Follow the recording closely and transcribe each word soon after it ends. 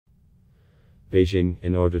Beijing,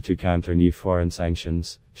 in order to counter new foreign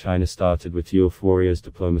sanctions, China started with youth warriors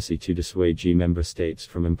diplomacy to dissuade G member states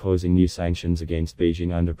from imposing new sanctions against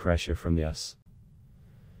Beijing under pressure from the US.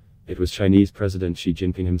 It was Chinese President Xi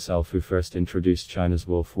Jinping himself who first introduced China's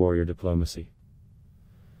wolf warrior diplomacy.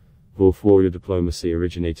 Wolf warrior diplomacy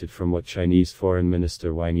originated from what Chinese Foreign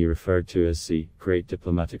Minister Wang Yi referred to as the Great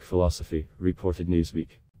Diplomatic Philosophy, reported Newsweek.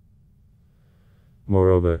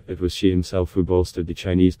 Moreover, it was Xi himself who bolstered the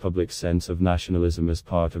Chinese public's sense of nationalism as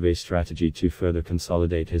part of a strategy to further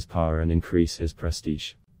consolidate his power and increase his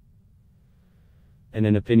prestige. In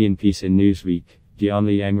an opinion piece in Newsweek, Dian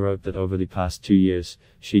Liang wrote that over the past 2 years,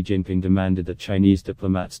 Xi Jinping demanded that Chinese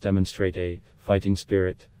diplomats demonstrate a fighting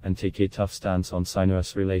spirit and take a tough stance on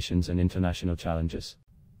Sino-US relations and international challenges.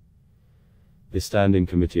 The Standing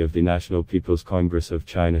Committee of the National People's Congress of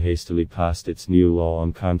China hastily passed its new law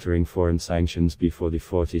on countering foreign sanctions before the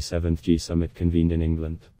 47th G Summit convened in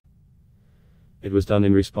England. It was done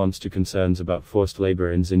in response to concerns about forced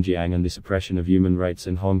labor in Xinjiang and the suppression of human rights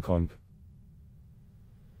in Hong Kong.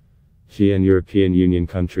 Xi and European Union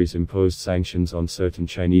countries imposed sanctions on certain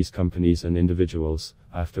Chinese companies and individuals,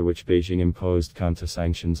 after which Beijing imposed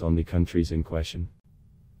counter-sanctions on the countries in question.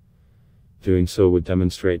 Doing so would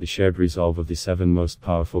demonstrate the shared resolve of the 7 most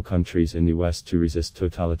powerful countries in the West to resist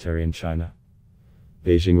totalitarian China.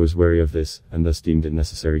 Beijing was wary of this, and thus deemed it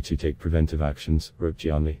necessary to take preventive actions, wrote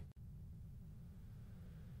Jianli.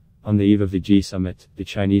 On the eve of the G Summit, the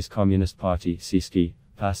Chinese Communist Party, CSC,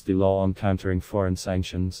 passed the law on countering foreign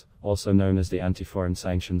sanctions, also known as the Anti-Foreign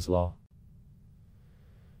Sanctions Law.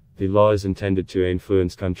 The law is intended to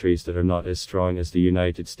influence countries that are not as strong as the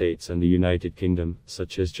United States and the United Kingdom,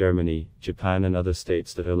 such as Germany, Japan and other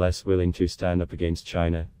states that are less willing to stand up against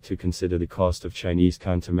China, to consider the cost of Chinese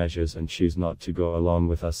countermeasures and choose not to go along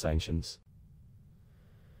with US sanctions.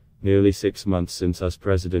 Nearly 6 months since US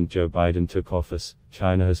President Joe Biden took office,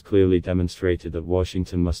 China has clearly demonstrated that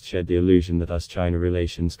Washington must shed the illusion that US-China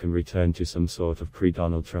relations can return to some sort of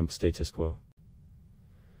pre-Donald Trump status quo.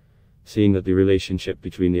 Seeing that the relationship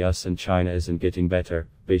between the US and China isn't getting better,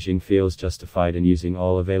 Beijing feels justified in using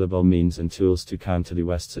all available means and tools to counter the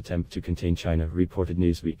West's attempt to contain China, reported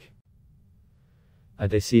Newsweek.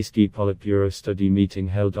 At a CSC Politburo study meeting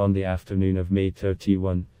held on the afternoon of May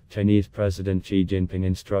 31, Chinese President Xi Jinping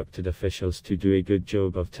instructed officials to do a good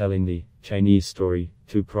job of telling the Chinese story,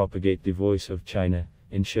 to propagate the voice of China,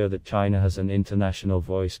 ensure that China has an international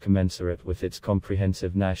voice commensurate with its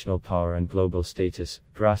comprehensive national power and global status,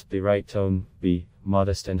 grasp the right tone, be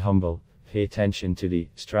modest and humble, pay attention to the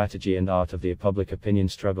strategy and art of the public opinion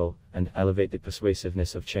struggle, and elevate the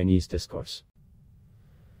persuasiveness of Chinese discourse.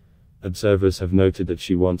 Observers have noted that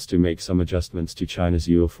she wants to make some adjustments to China's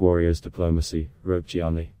youth warriors diplomacy, wrote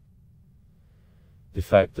Jianli. The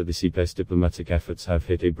fact that the CPE's diplomatic efforts have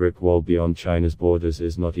hit a brick wall beyond China's borders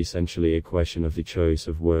is not essentially a question of the choice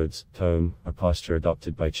of words, tone, or posture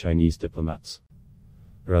adopted by Chinese diplomats.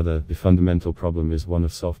 Rather, the fundamental problem is one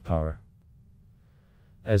of soft power.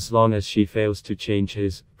 As long as Xi fails to change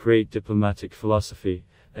his great diplomatic philosophy,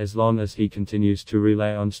 as long as he continues to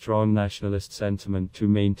rely on strong nationalist sentiment to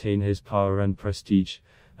maintain his power and prestige,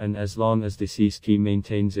 and as long as the CSK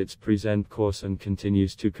maintains its present course and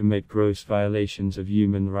continues to commit gross violations of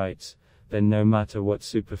human rights, then no matter what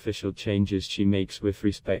superficial changes she makes with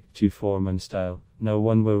respect to form and style, no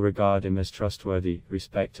one will regard him as trustworthy,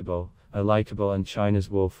 respectable, or likable, and China's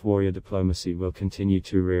wolf warrior diplomacy will continue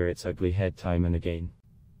to rear its ugly head time and again.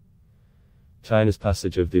 China's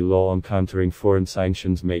passage of the law on countering foreign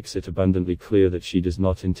sanctions makes it abundantly clear that Xi does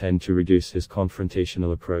not intend to reduce his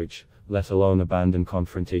confrontational approach, let alone abandon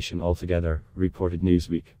confrontation altogether, reported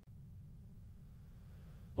Newsweek.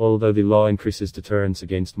 Although the law increases deterrence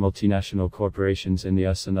against multinational corporations in the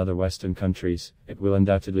US and other Western countries, it will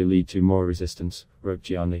undoubtedly lead to more resistance, wrote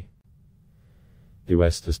Jianli. The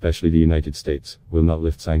West, especially the United States, will not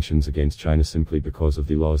lift sanctions against China simply because of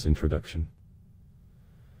the law's introduction.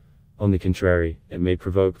 On the contrary, it may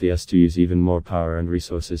provoke the US to use even more power and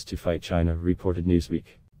resources to fight China, reported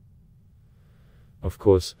Newsweek. Of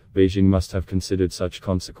course, Beijing must have considered such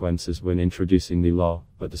consequences when introducing the law,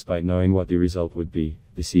 but despite knowing what the result would be,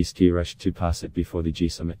 the CSK rushed to pass it before the G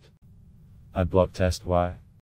Summit. Adblock test. Why?